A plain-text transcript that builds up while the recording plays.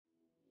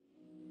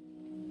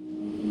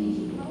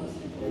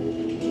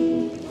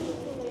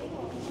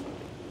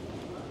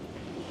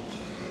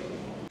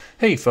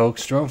Hey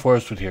folks, Jerome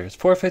Forestwood here. It's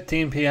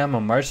 4:15 p.m.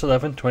 on March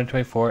 11,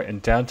 2024 in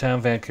downtown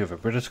Vancouver,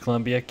 British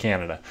Columbia,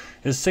 Canada.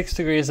 It's 6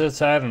 degrees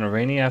outside on a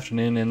rainy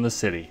afternoon in the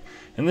city.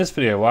 In this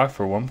video I walk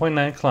for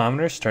 1.9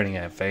 kilometers starting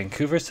at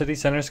Vancouver City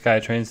Centre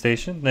SkyTrain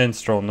Station, then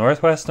stroll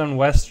northwest on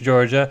West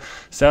Georgia,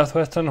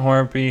 southwest on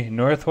Hornby,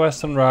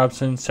 northwest on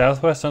Robson,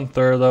 southwest on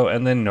Thurlow,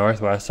 and then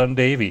northwest on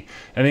Davie.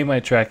 Ending my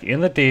trek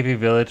in the Davie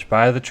Village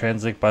by the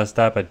Translink bus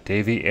stop at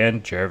Davie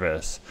and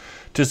Jervis.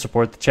 To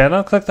support the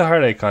channel, click the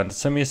heart icon to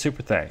send me a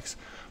super thanks.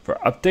 For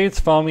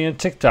updates, follow me on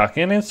TikTok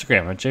and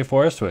Instagram at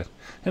jforestwood.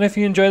 And if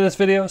you enjoyed this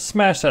video,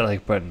 smash that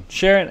like button,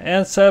 share it,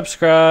 and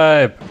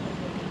subscribe.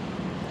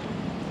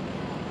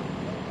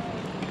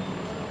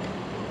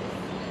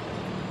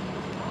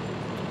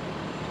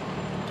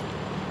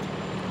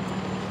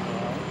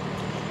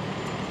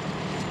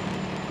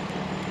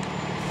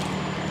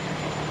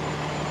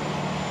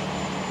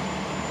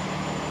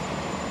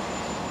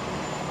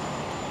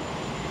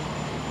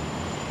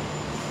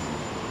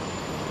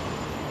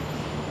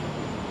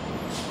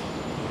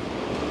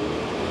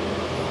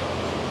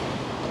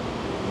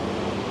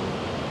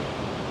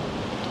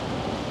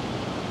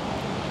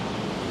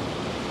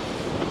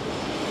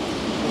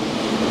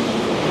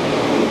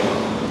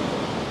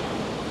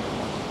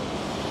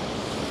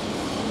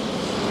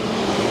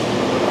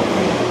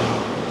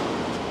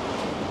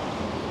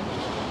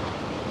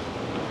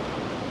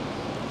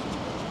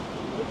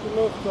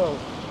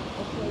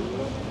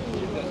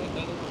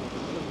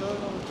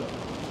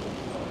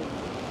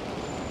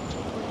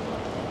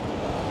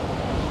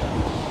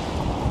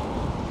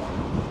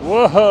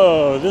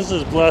 Whoa, this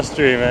is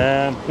blustery,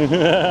 man.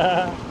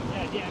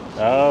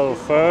 Oh,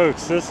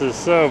 folks, this is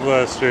so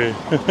blustery.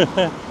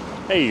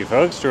 Hey, you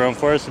folks, Jerome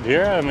Forestwood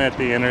here. I'm at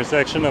the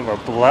intersection of a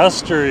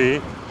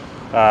blustery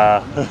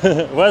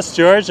West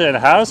Georgia and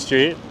Howe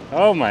Street.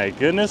 Oh my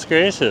goodness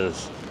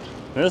gracious.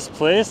 This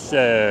place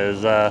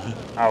is a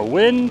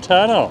wind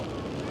tunnel.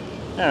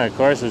 And of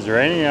course it's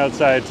raining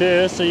outside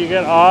too, so you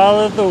get all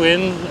of the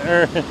wind,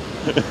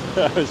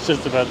 I was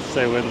just about to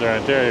say Windsor,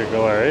 Ontario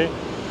glory,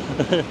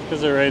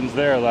 because it rains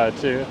there a lot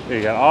too.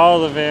 You got all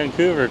the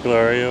Vancouver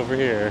glory over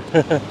here.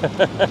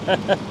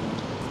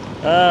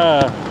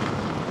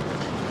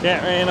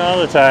 Can't rain all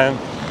the time.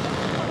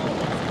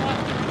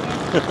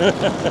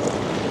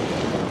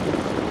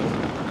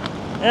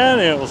 And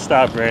it will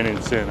stop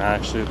raining soon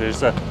actually. There's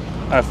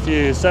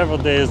several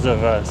days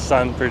of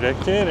sun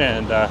predicted,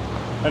 and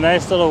a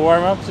nice little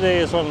warm up. Today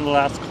is one of the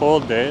last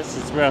cold days.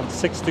 It's around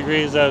 6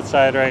 degrees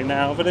outside right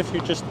now, but if you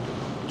just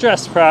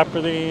dress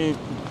properly,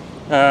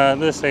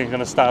 this ain't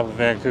gonna stop a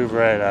Vancouver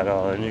ride at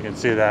all, and you can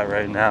see that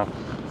right now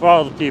for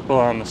all the people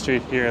on the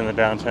street here in the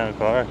downtown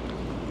core.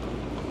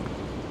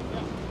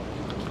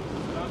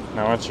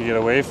 Now once you get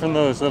away from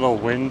those little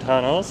wind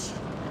tunnels,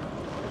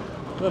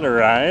 let it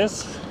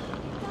rise.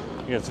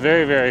 It gets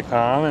very, very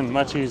calm and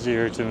much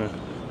easier to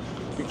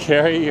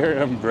carry your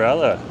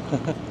umbrella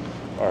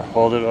or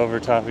hold it over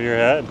top of your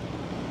head.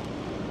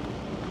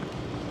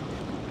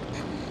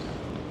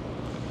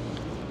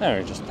 Now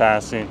we're just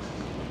passing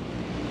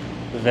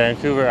the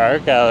Vancouver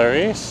Art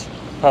Gallery's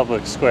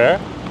public square.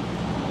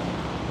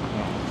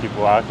 Keep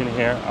walking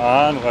here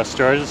on West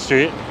Georgia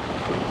Street.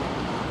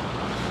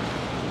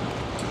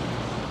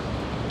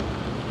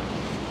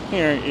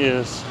 Here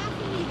is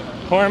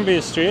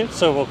Hornby Street,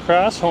 so we'll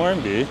cross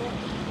Hornby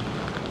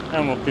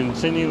and we'll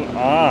continue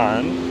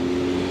on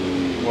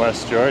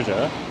West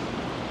Georgia.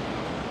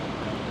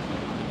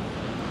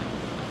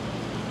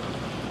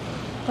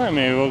 Or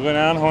maybe we'll go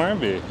down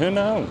Hornby, who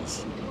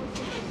knows?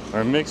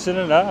 We're mixing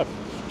it up.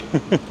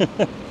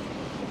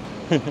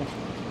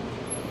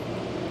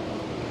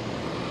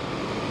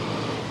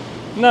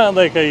 Not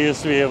like I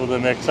used to be able to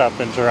mix up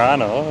in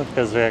Toronto,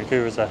 because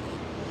Vancouver's a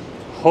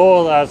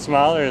whole lot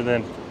smaller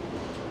than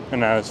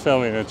when I was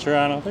filming in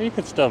Toronto, but you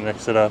could still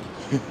mix it up.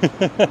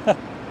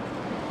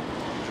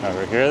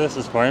 Over here, this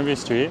is Hornby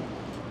Street.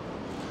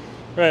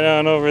 Right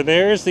on over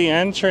there is the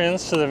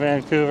entrance to the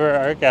Vancouver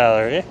Art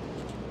Gallery.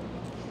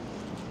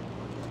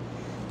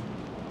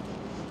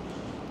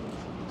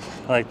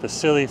 Like the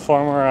silly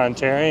former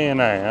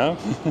Ontarian I am.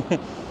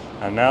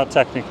 I'm now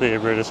technically a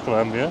British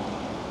Columbia.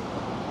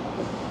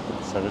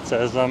 That's what it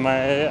says on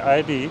my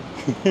ID.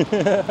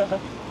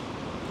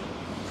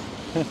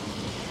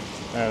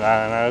 And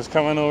I was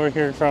coming over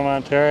here from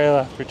Ontario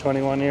after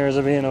 21 years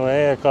of being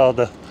away. I called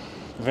the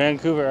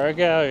Vancouver Art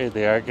Gallery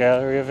the Art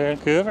Gallery of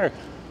Vancouver.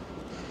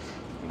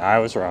 And I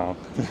was wrong.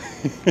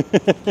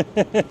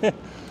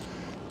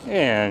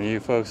 And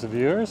you folks, the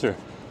viewers, are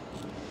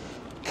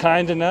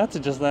kind enough to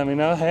just let me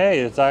know, hey,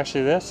 it's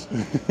actually this.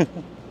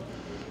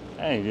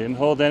 Hey, you didn't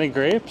hold any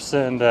grapes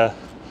and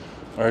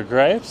or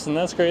gripes, and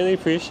that's greatly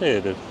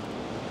appreciated.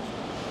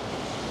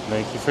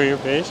 Thank you for your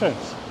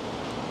patience.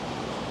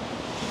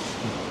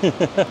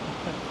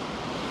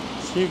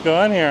 Let's keep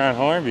going here on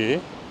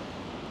Hornby.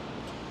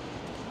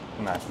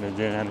 I'm not going to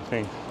do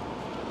anything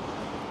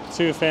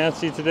too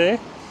fancy today.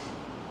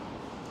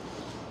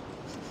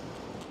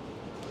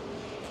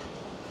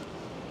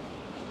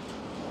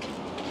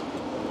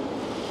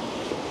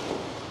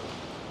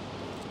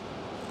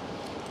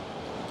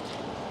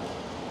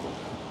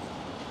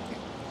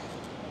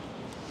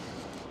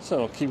 So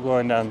we'll keep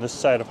going down this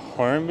side of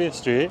Hornby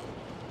Street.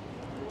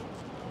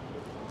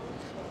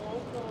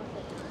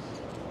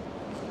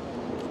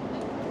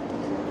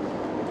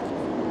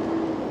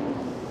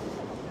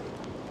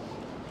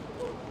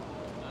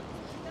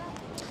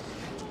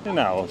 And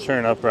now we'll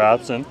turn up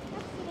Robson.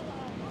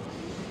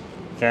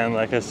 Again,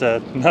 like I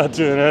said, not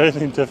doing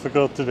anything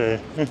difficult today.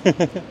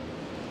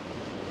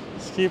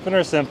 Just keeping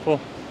her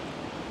simple.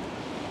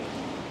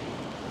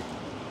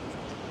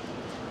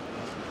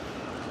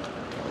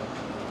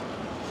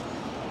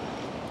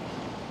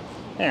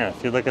 And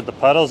if you look at the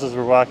puddles as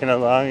we're walking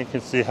along, you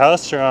can see how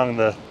strong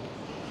the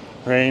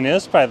rain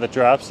is by the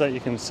drops that you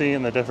can see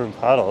in the different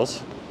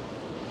puddles.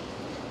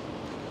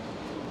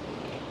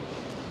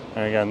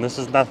 And again, this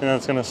is nothing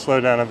that's going to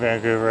slow down in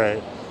Vancouver,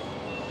 right?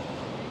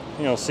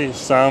 You'll see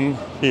some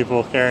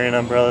people carrying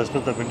umbrellas,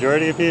 but the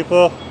majority of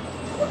people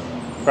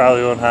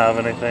probably won't have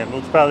anything.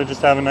 They'll probably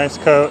just have a nice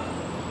coat.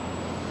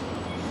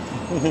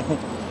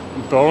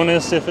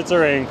 Bonus if it's a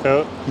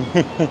raincoat.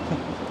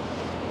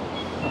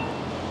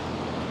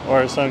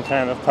 Or some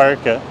kind of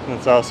parka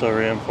that's also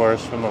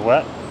reinforced from the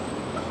wet.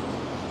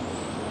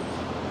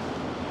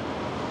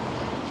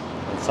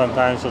 And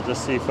sometimes you'll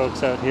just see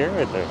folks out here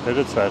with their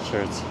hooded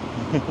sweatshirts.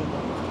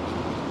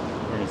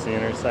 Here's the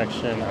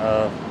intersection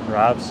of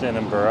Robson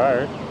and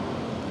Burrard.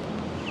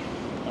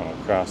 I'll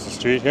cross the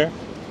street here.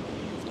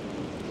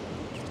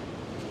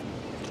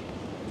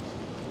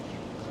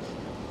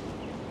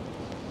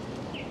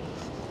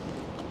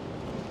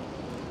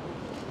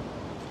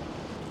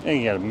 And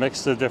you get a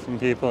mix of different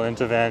people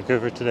into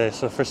Vancouver today.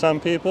 So for some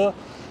people,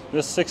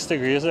 this 6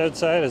 degrees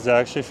outside is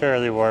actually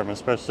fairly warm,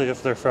 especially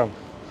if they're from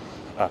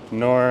up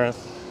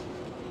north,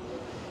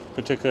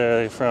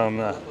 particularly from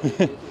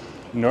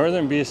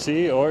northern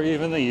BC or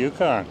even the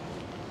Yukon.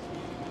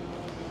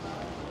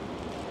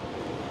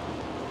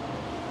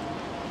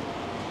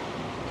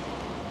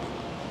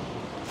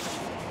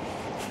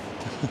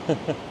 A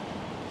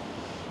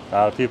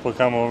lot of people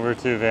come over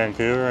to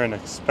Vancouver and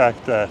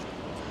expect that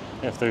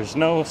if there's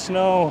no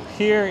snow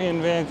here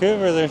in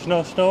Vancouver, there's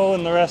no snow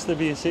in the rest of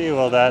BC.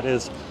 Well, that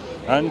is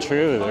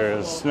untrue. There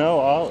is snow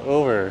all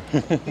over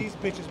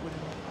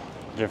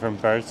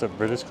different parts of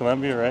British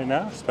Columbia right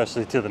now,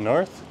 especially to the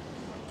north.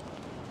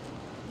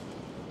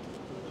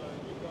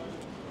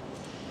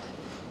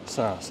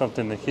 So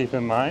something to keep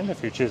in mind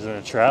if you're choosing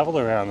to travel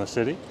around the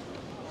city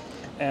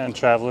and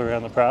travel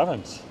around the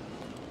province.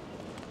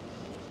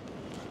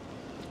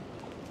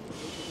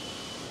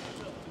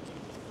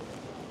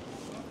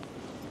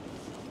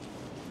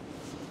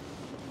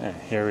 And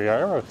here we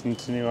are, we'll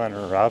continue on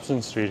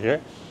Robson Street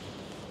here.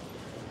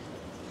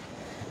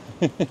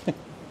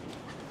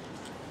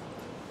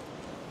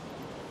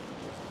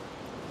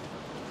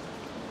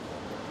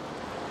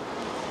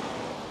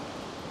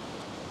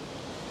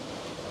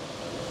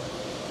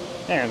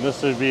 And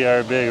this would be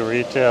our big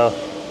retail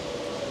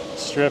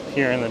strip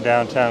here in the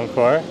downtown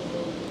core.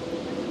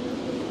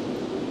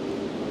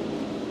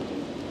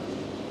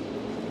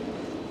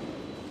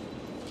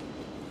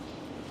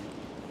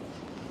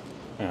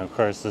 And of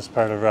course this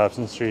part of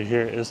Robson Street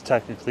here is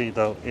technically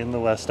though in the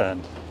West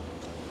End,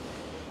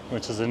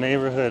 which is a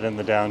neighborhood in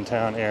the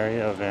downtown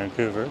area of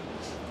Vancouver.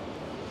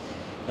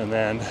 And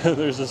then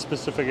there's a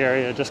specific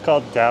area just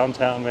called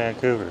Downtown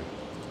Vancouver.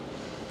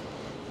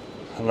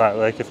 A lot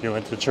like if you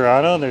went to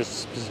Toronto,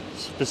 there's a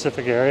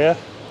specific area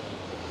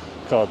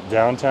called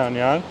Downtown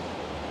Yonge.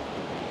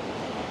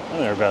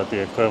 And they're about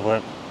the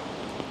equivalent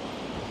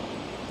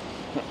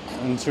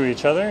to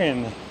each other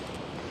in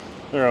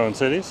their own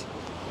cities.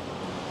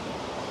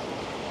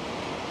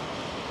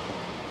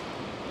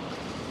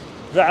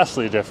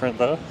 Vastly different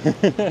though.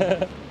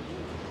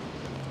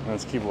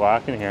 Let's keep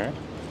walking here.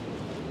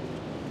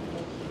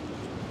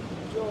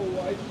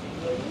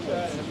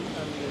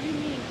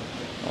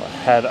 We'll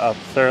head up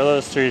Thurlow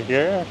Street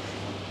here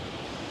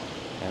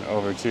and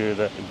over to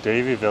the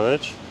Davie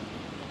Village.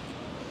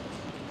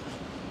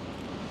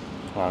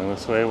 Along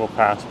this way we'll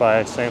pass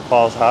by St.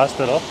 Paul's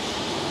Hospital.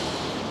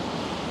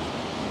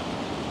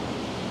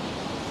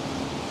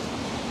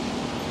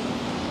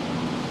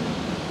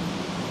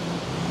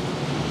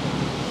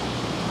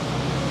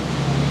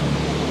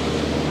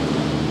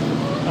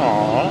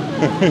 Aww.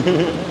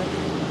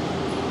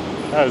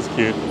 That was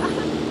cute.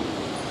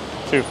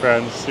 Two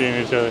friends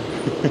seeing each other.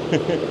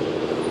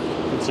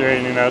 It's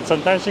raining out.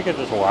 Sometimes you could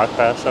just walk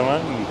past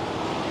someone and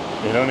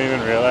you don't even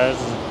realize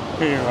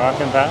who you're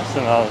walking past,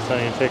 and all of a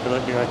sudden you take a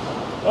look and you're like,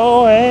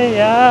 oh hey,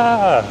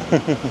 yeah.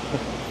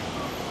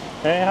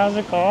 Hey, how's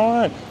it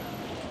going?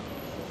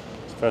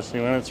 Especially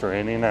when it's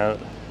raining out.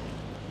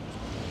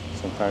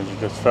 Sometimes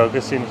you're just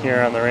focusing here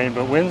on the rain,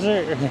 but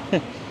Windsor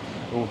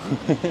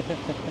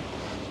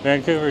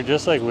Vancouver,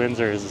 just like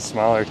Windsor, is a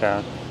smaller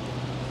town.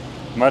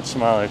 Much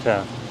smaller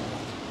town.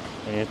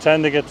 And you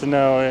tend to get to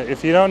know,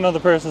 if you don't know the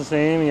person's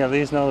name, you at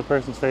least know the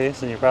person's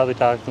face, and you probably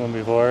talked to them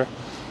before,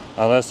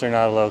 unless they're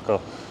not a local.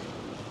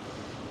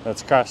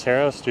 Let's cross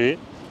Harrow Street.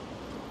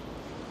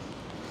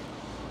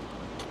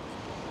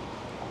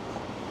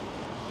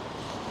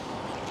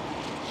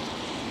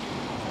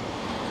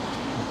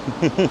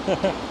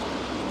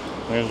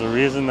 There's a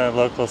reason that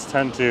locals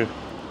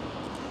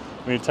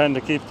we tend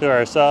to keep to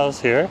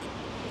ourselves here.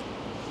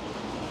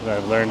 That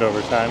I've learned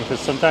over time, because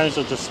sometimes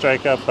you'll just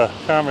strike up a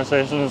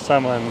conversation with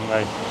someone,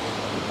 like,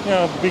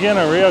 begin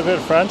a real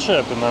good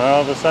friendship, and then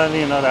all of a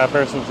sudden, that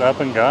person's up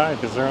and gone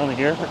because they're only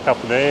here for a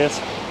couple days.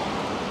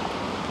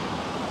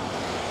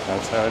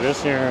 That's how it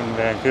is here in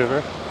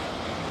Vancouver.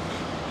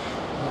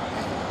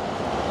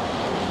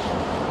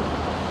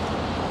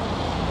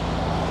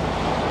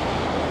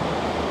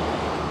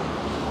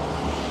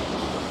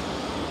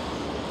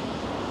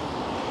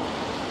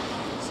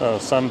 So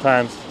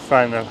sometimes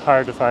find it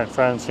hard to find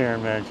friends here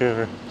in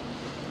Vancouver.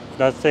 It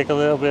does take a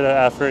little bit of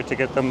effort to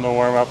get them to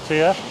warm up to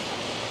you.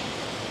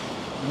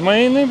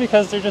 Mainly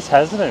because they're just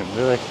hesitant.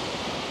 They're like,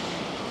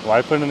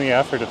 why put in the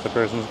effort if the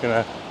person's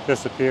gonna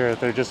disappear if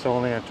they're just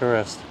only a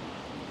tourist?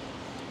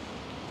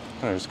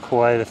 There's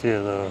quite a few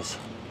of those.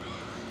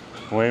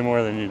 Way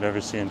more than you'd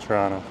ever see in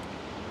Toronto.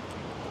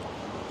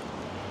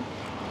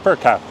 Per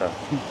capita.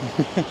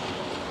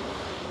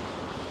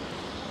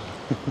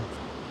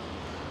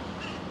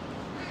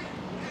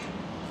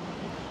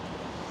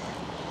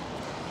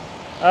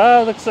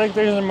 Oh, looks like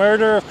there's a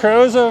murder of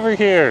crows over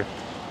here.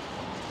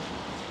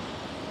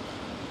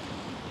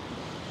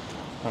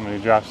 I'm gonna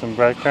drop some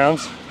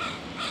breadcrumbs.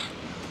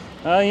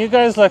 Oh, you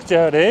guys lucked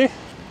out, eh?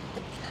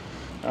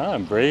 Ah,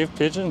 brave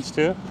pigeons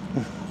too.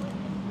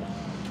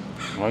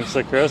 Amongst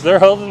the crows, they're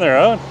holding their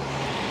own.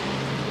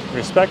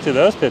 Respect to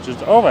those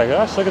pigeons. Oh my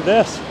gosh, look at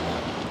this.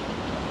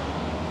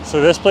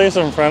 So this place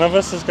in front of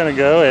us is gonna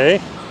go,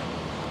 eh?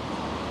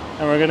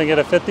 And we're gonna get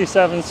a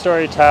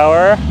 57-story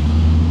tower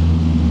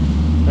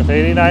with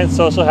 89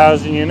 social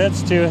housing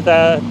units,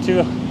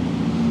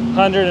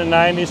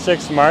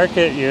 296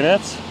 market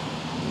units,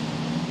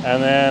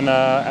 and then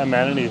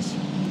amenities.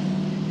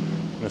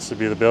 This would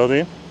be the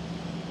building.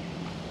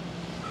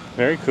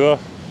 Very cool.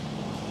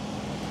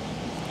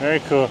 Very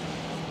cool.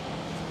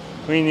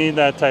 We need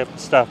that type of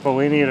stuff, but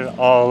we need it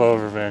all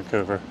over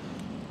Vancouver.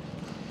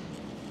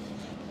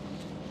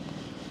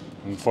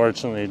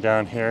 Unfortunately,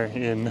 down here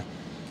in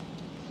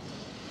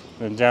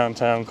the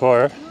downtown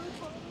core,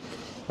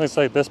 looks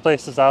like this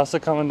place is also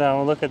coming down.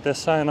 We'll look at this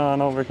sign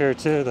on over here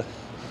too, the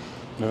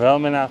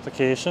development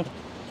application.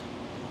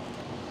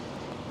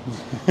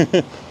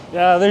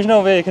 Yeah, there's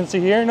no vacancy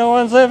here. No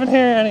one's living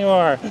here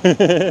anymore.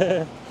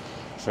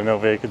 So no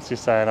vacancy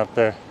sign up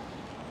there.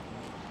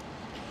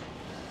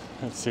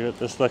 Let's see what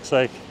this looks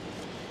like.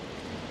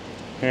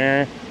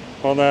 Here,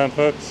 hold on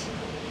folks.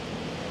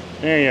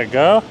 There you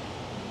go.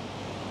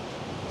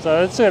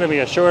 So it's going to be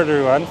a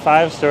shorter one,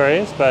 5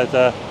 stories, but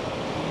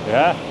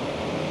yeah,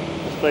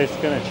 this place is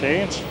going to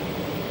change.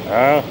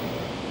 Oh,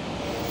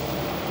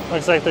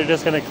 looks like they're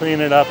just going to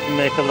clean it up and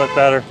make it look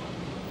better.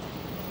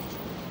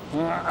 So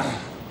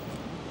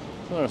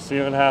let's see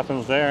what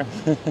happens there. I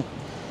think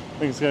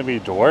it's going to be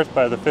dwarfed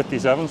by the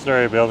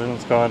 57-story building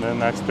that's going in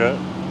next to it.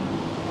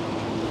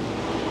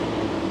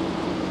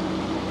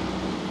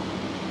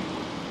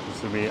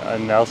 This would be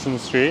on Nelson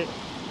Street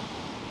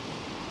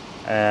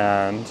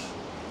and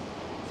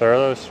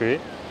Thurlow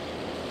Street.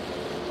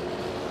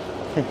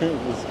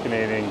 This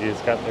Canadian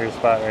geese got their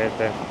spot right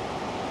there.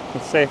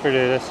 It's safer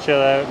to just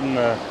chill out in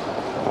the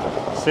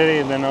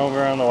city than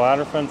over on the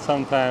waterfront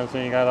sometimes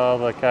when you got all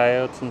the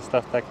coyotes and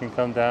stuff that can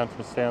come down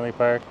from Stanley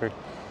Park or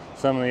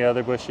some of the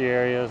other bushy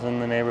areas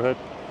in the neighborhood.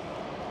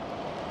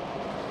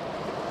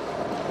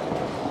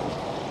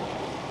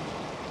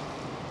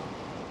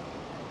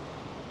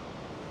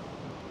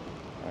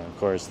 And of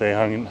course they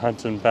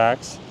hunt in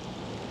packs.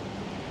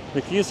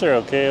 The geese are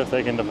okay if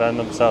they can defend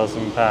themselves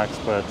in packs,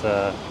 but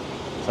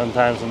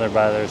sometimes when they're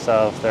by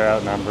themselves, they're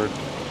outnumbered.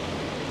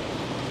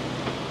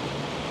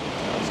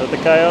 That's what the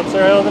coyotes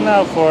are holding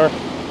out for.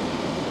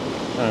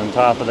 And on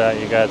top of that,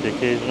 you got the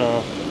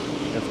occasional,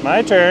 it's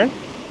my turn,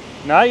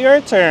 not your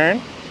turn.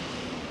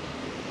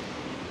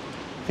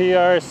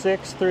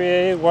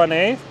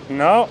 PR63818.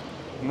 No,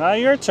 not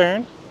your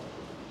turn.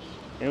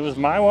 It was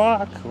my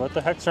walk. What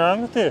the heck's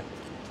wrong with you?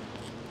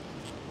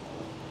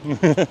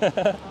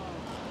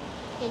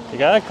 You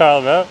gotta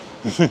call them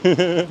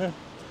out.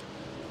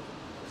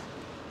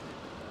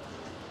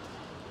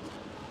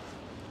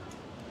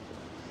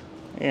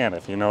 And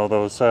if you know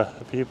those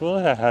people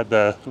that had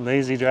the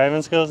lazy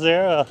driving skills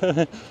there, well,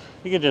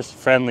 you could just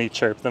friendly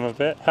chirp them a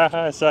bit.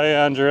 Haha, I saw you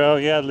on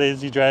Jerome. You had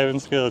lazy driving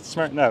skills.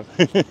 Smarten up.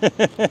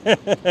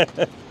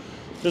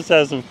 Just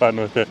have some fun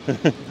with it.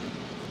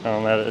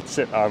 Don't let it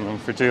sit on them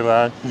for too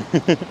long.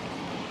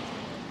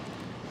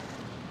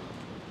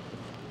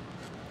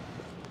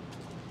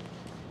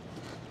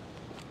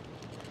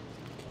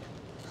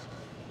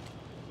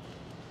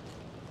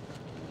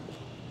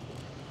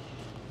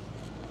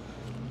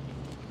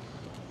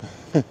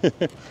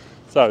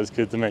 It's always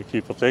good to make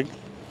people think.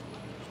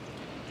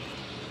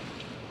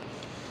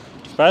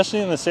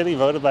 Especially in the city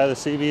voted by the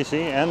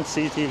CBC and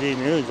CTV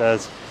News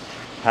as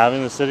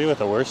having the city with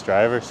the worst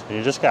drivers.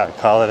 You just gotta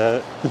call it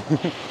out.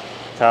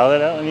 Call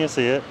it out when you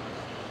see it.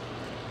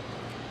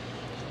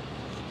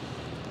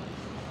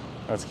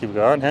 Let's keep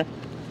going, huh?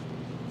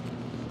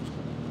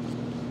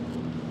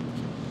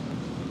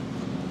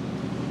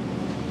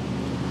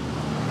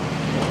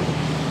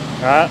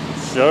 Ah,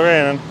 still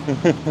raining.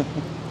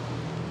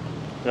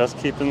 Just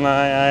keeping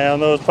my eye on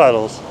those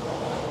puddles.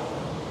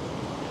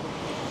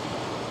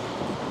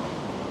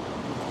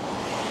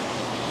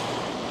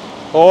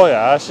 Oh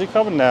yeah, she's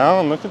coming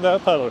down. Look at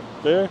that puddle.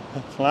 There,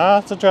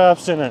 lots of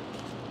drops in it.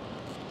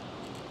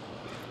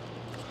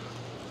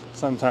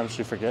 Sometimes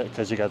you forget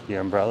because you got the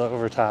umbrella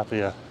over top of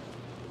you.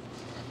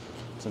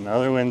 It's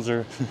another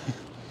Windsor.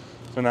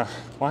 So now,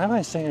 why am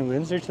I saying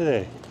Windsor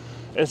today?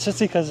 It's just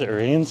because it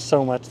rains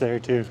so much there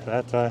too.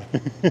 That's why.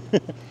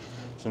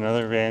 It's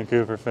another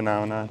Vancouver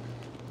phenomenon.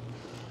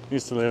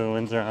 Used to live in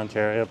Windsor,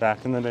 Ontario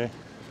back in the day.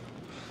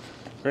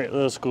 Great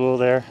little school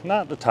there.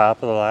 Not the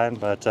top of the line,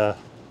 but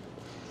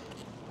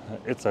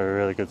it's a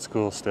really good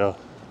school still.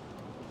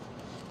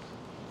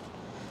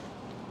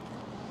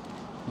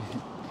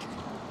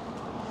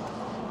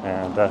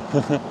 And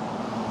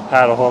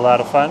had a whole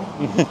lot of fun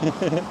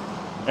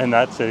in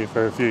that city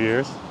for a few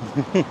years.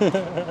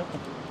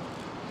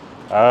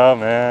 Oh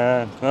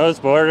man, those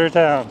border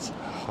towns.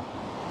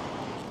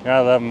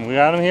 Gotta love them. We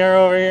got them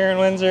over here in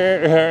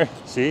Windsor.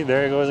 See,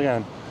 there it goes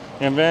again.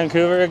 In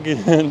Vancouver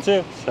again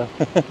too. So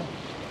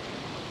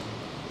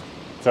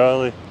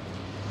totally.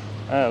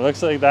 It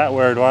looks like that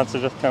word wants to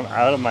just come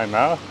out of my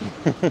mouth.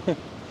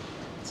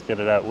 Let's get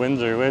it out.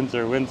 Windsor,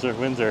 Windsor, Windsor,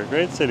 Windsor.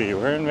 Great city.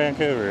 We're in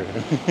Vancouver.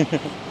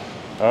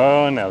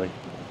 Oh, Nelly.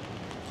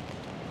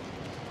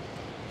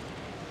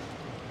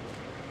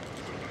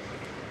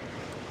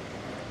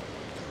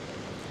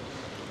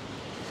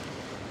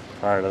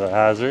 Part of the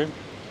hazard.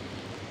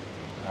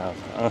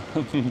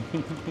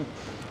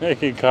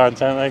 Making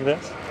content like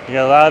this. You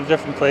got a lot of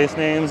different place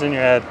names in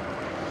your head.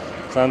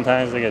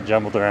 Sometimes they get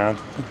jumbled around.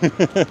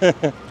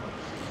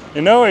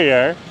 You know where you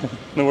are.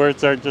 The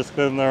words aren't just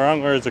the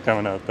wrong words are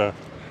coming out though.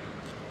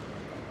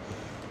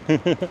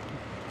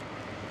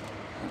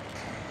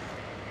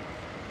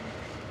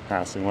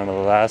 Passing one of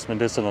the last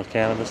medicinal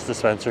cannabis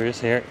dispensaries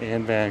here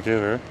in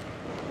Vancouver.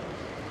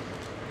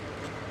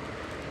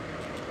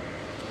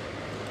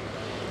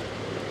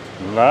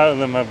 A lot of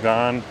them have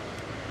gone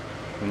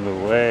in the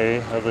way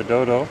of the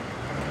dodo.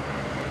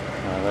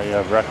 But you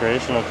have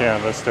recreational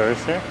cannabis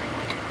stores here.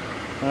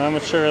 I'm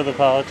not sure of the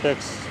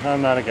politics.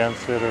 I'm not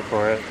against it or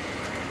for it.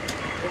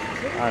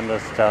 I'm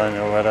just telling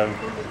you what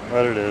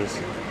it is.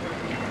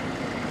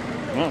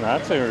 Well,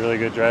 that's a really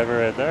good driver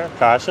right there.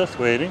 Cautious,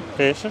 waiting,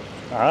 patient.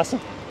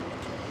 Awesome.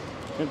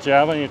 Good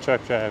job on your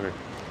truck driver.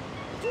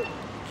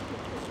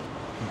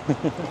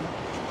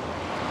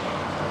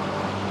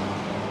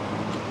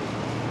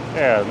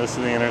 Yeah, this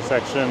is the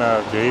intersection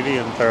of Davie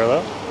and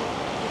Thurlow.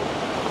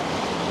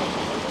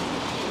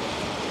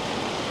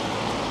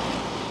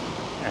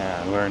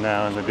 And we're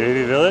now in the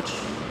Davie Village.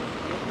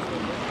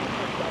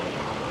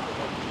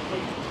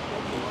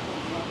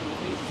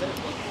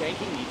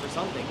 Thanking me for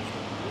something.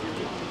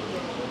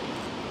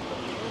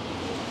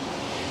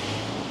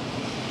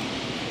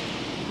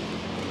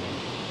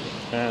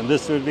 And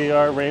this would be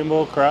our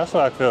Rainbow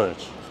Crosswalk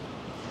Village.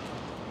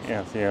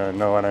 Yeah, if you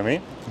know what I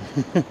mean.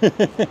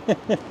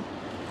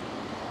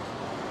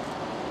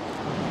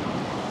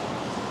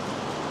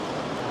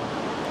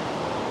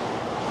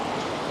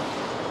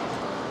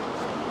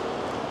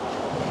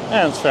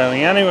 And it's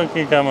friendly. Anyone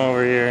can come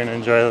over here and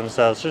enjoy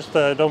themselves. Just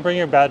don't bring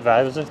your bad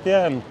vibes with you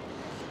and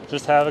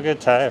just have a good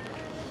time.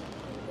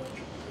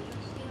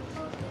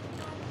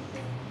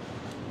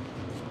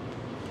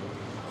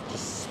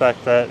 Just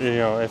suspect that, you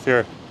know, if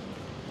you're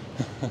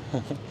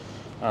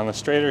on the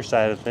straighter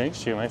side of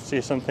things, you might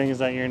see some things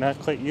that you're not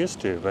quite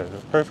used to, but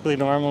it's perfectly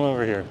normal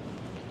over here.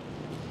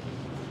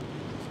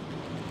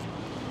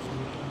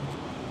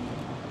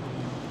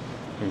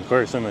 And of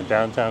course, in the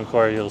downtown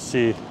core, you'll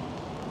see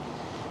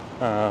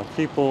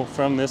people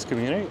from this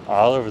community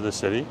all over the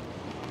city,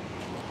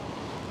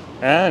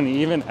 and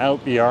even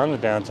out beyond the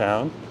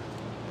downtown,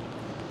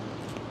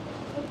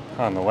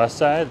 on the west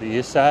side, the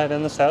east side,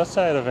 and the south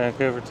side of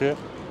Vancouver too.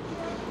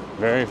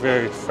 Very,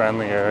 very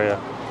friendly area.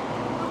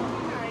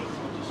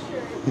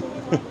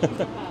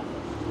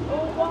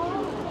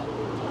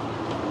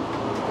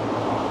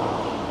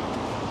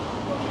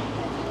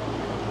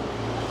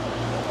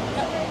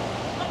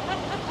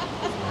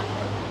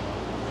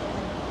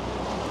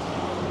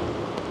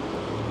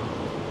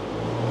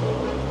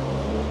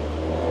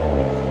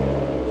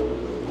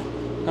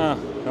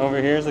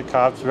 Over here is the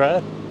Cobb's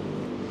Bread,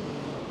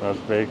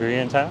 most bakery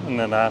in town, and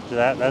then after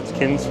that, that's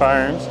Kin's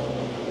Farms,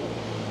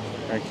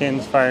 or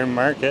Kin's Farm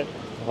Market,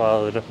 with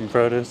all the different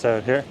produce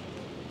out here.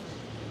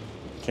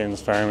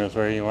 Kin's Farm is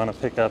where you want to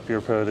pick up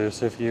your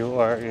produce if you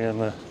are in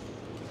the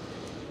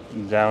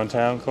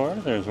downtown core.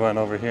 There's one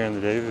over here in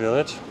the Davie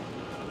Village.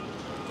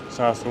 There's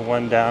also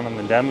one down in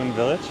the Denman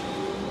Village.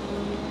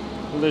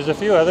 And there's a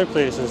few other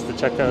places to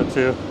check out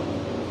too,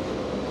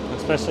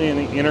 especially in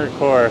the inner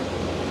core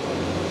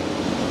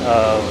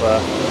of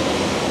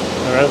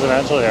the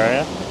residential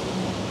area.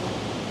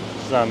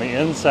 It's on the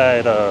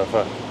inside of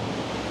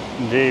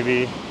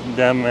Davie,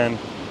 Denman,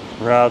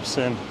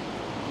 Robson,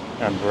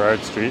 and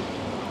Burrard Street.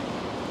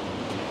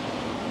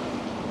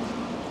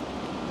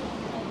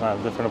 A lot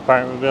of different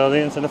apartment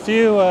buildings and a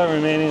few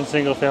remaining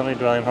single-family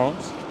dwelling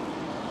homes.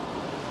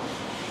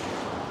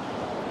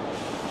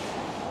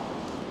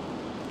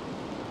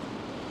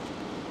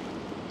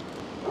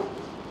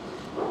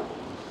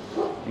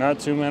 Not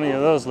too many of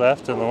those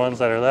left, and the ones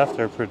that are left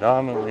are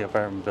predominantly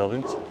apartment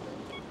buildings.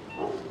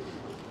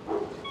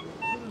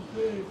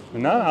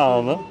 But not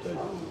all of them.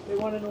 They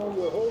want to know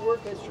your whole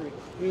work history.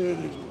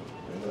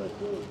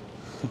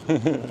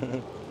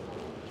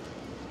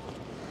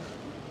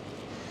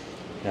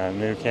 Got a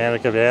new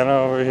Canada Cabana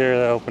over here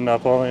that opened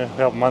up only a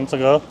couple months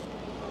ago.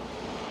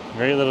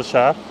 Great little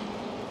shop.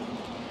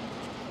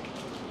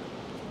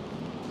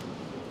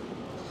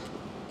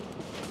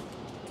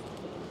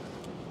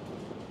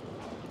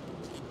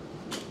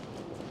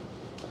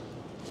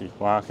 Keep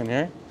walking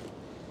here.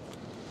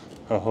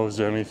 Oh,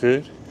 yummy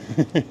food.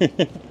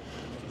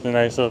 It's a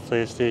nice little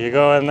place too. You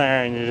go in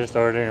there and you just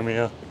order your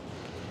meal.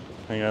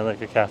 You got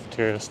like a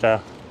cafeteria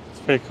style.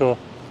 It's pretty cool.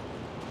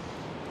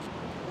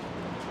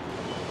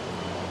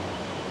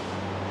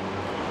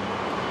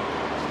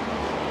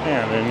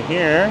 And in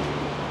here,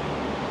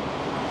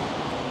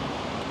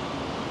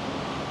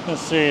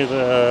 let's see,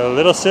 the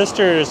Little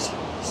Sisters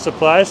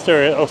supply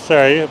store,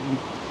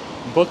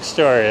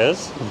 bookstore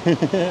is.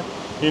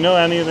 You know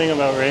anything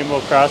about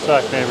Rainbow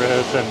Crosswalk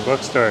neighborhoods and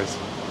bookstores?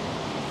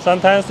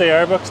 Sometimes they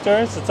are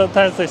bookstores, and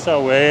sometimes they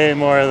sell way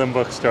more than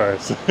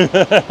bookstores.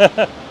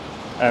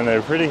 And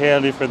they're pretty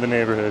handy for the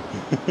neighborhood.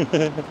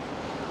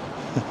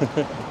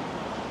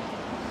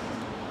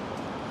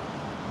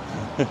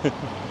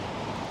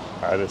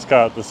 I just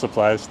got the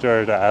supply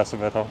store to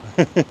Asimito.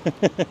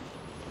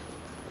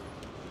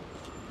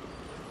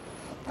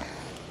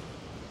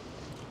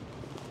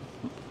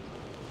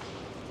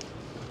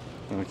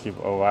 I'm gonna keep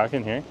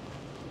walking here.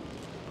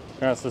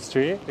 Across the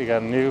street, we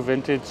got a new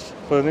vintage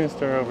clothing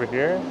store over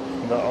here,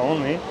 the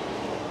only.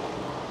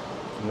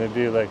 And they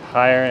do like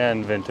higher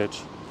end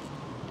vintage.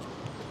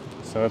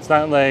 So it's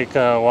not like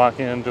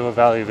walking into a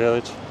Davie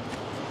Village.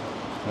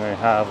 They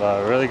have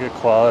really good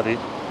quality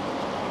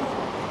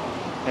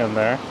in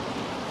there.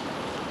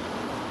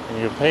 And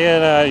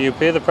you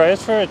pay the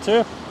price for it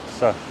too.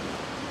 So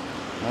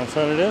that's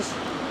what it is.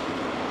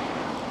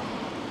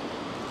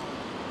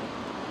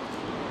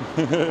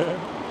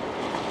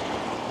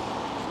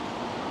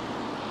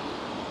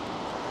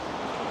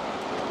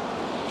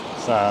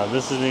 So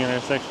this is the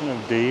intersection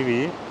of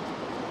Davie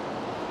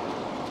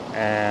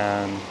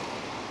and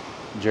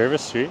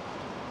Jervis Street.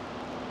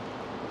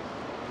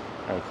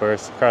 And of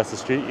course, across the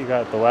street you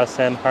got the West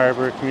End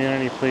Harbour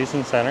Community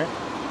Policing Center.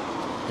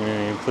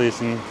 Community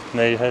policing,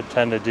 they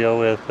tend to deal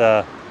with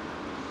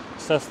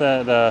stuff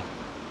that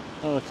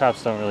well, the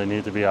cops don't really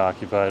need to be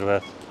occupied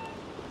with.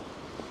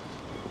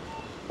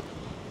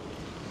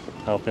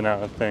 Helping out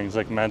with things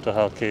like mental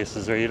health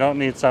cases where you don't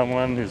need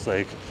someone who's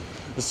like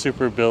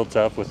super built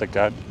up with a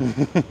gun.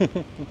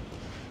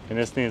 You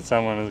just need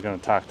someone who's going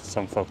to talk to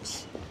some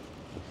folks.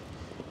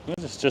 Which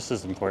is just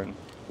as important.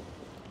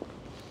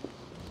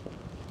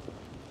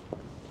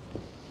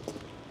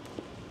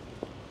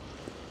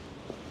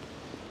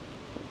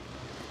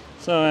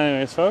 So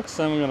anyways folks,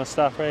 I'm going to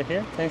stop right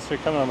here. Thanks for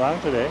coming along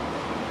today.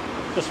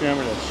 Just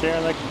remember to share,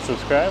 like, and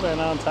subscribe,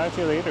 and I'll talk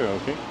to you later,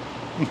 okay?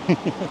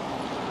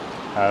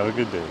 Have a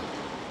good day.